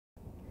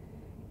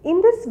In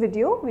this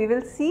video, we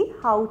will see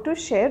how to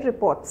share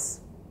reports.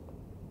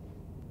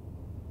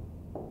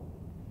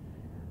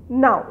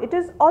 Now, it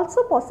is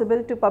also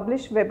possible to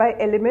publish Webi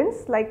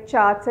elements like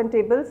charts and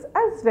tables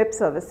as web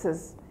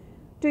services.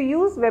 To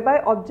use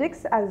Webi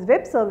objects as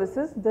web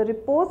services, the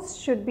reports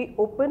should be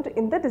opened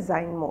in the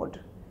design mode.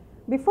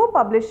 Before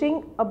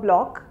publishing a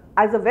block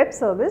as a web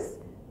service,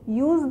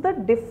 use the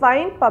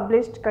Define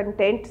Published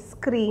Content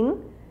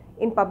screen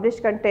in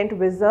Published Content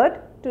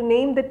Wizard to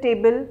name the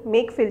table,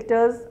 make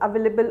filters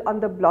available on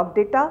the block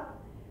data,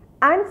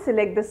 and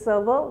select the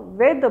server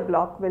where the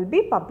block will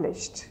be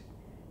published.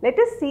 Let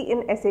us see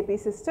in SAP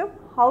system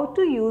how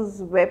to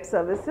use web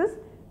services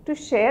to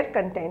share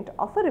content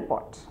of a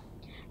report.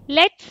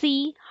 Let's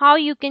see how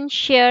you can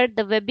share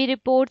the Webi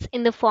reports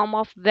in the form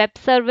of web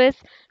service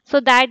so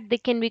that they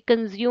can be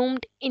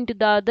consumed into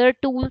the other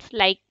tools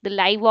like the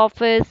Live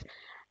Office,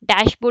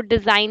 Dashboard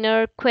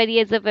Designer, Query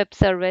as a web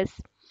service.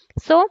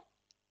 So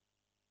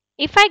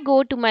if I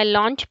go to my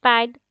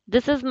Launchpad,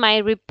 this is my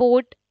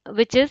report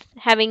which is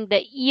having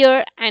the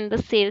year and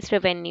the sales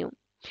revenue.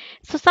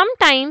 So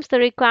sometimes the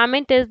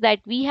requirement is that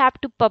we have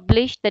to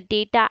publish the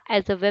data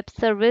as a web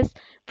service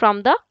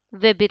from the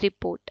Webi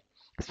report.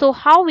 So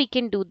how we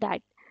can do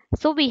that?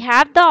 So we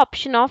have the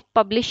option of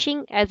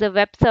publishing as a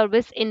web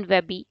service in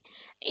Webi.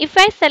 If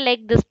I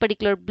select this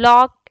particular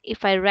block,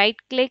 if I right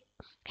click,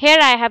 here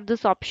I have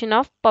this option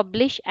of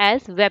publish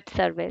as web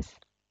service.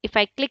 If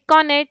I click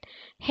on it,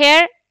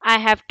 here I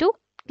have to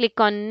click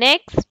on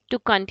next to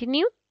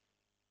continue.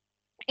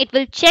 It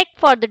will check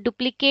for the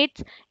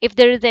duplicates if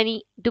there is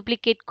any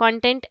duplicate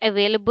content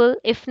available.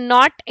 If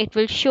not, it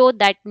will show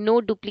that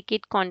no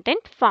duplicate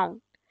content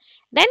found.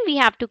 Then we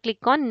have to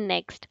click on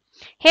next.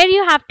 Here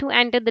you have to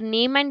enter the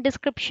name and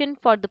description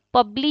for the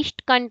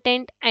published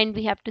content, and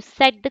we have to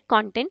set the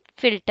content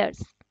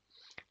filters.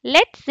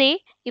 Let's say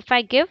if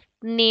I give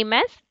name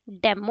as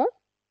demo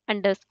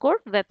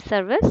underscore web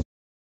service,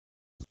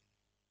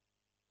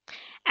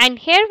 and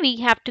here we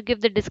have to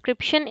give the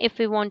description if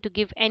we want to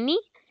give any.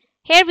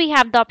 Here we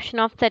have the option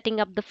of setting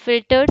up the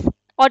filters.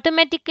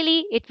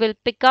 Automatically it will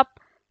pick up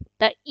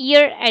the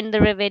year and the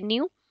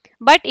revenue,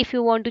 but if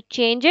you want to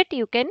change it,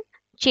 you can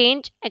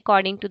change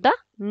according to the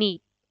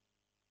need.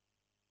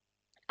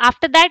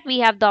 After that, we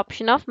have the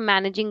option of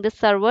managing the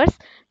servers.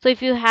 So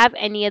if you have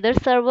any other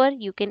server,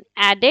 you can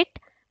add it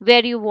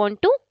where you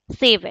want to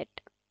save it.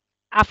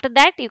 After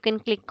that, you can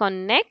click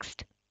on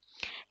next.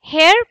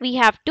 Here we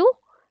have to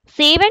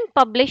save and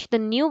publish the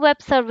new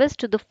web service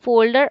to the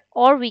folder,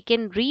 or we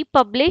can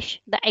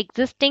republish the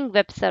existing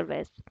web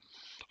service.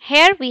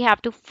 Here we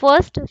have to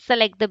first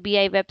select the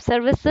BI web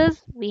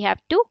services. We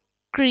have to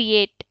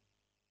create.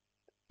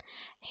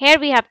 Here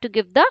we have to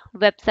give the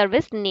web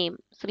service name.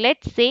 So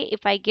let's say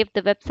if I give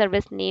the web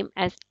service name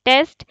as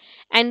test,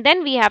 and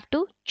then we have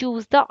to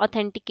choose the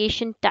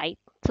authentication type.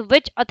 So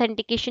which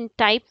authentication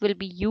type will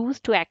be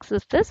used to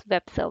access this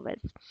web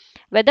service?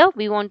 Whether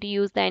we want to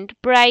use the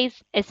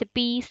enterprise,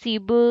 SAP,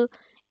 Siebel,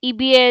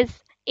 EBS,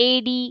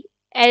 AD,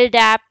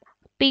 LDAP,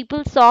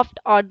 PeopleSoft,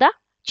 or the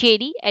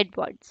JD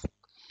Edwards.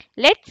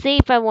 Let's say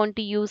if I want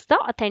to use the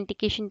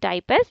authentication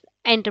type as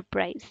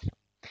enterprise.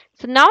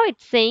 So now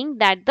it's saying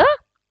that the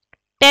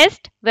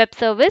test web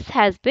service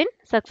has been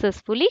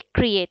successfully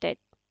created.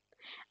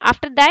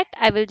 After that,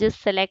 I will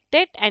just select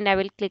it and I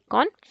will click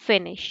on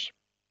finish.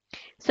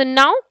 So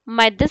now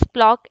this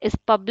block is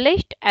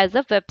published as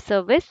a web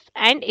service,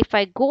 and if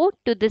I go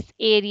to this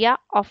area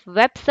of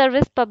web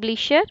service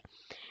publisher,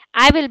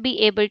 I will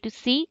be able to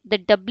see the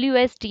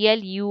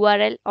WSDL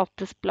URL of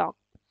this block.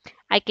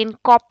 I can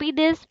copy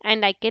this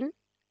and I can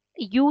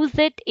use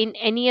it in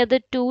any other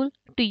tool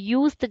to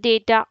use the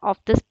data of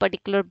this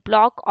particular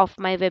block of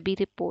my Webi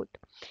report.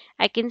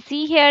 I can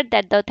see here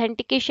that the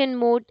authentication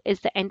mode is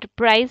the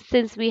enterprise.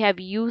 Since we have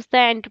used the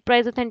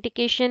enterprise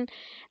authentication,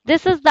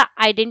 this is the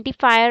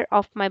identifier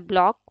of my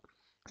block.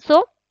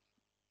 So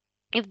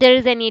if there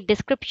is any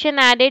description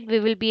added, we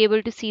will be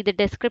able to see the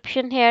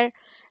description here.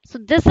 So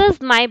this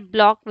is my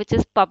block which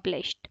is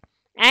published,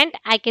 and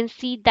I can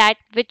see that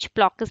which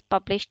block is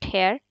published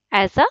here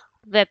as a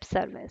web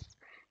service.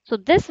 So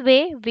this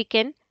way we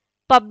can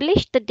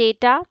publish the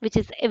data which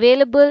is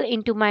available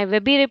into my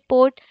Webi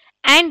report,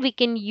 and we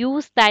can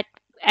use that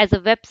as a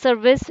web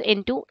service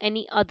into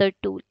any other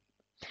tool.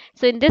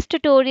 So in this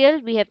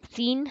tutorial, we have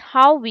seen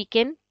how we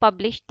can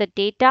publish the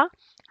data,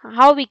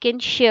 how we can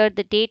share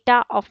the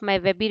data of my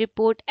Webi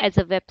report as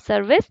a web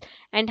service,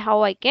 and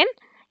how I can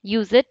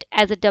use it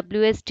as a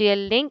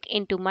WSDL link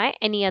into my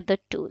any other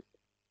tool.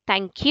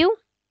 Thank you.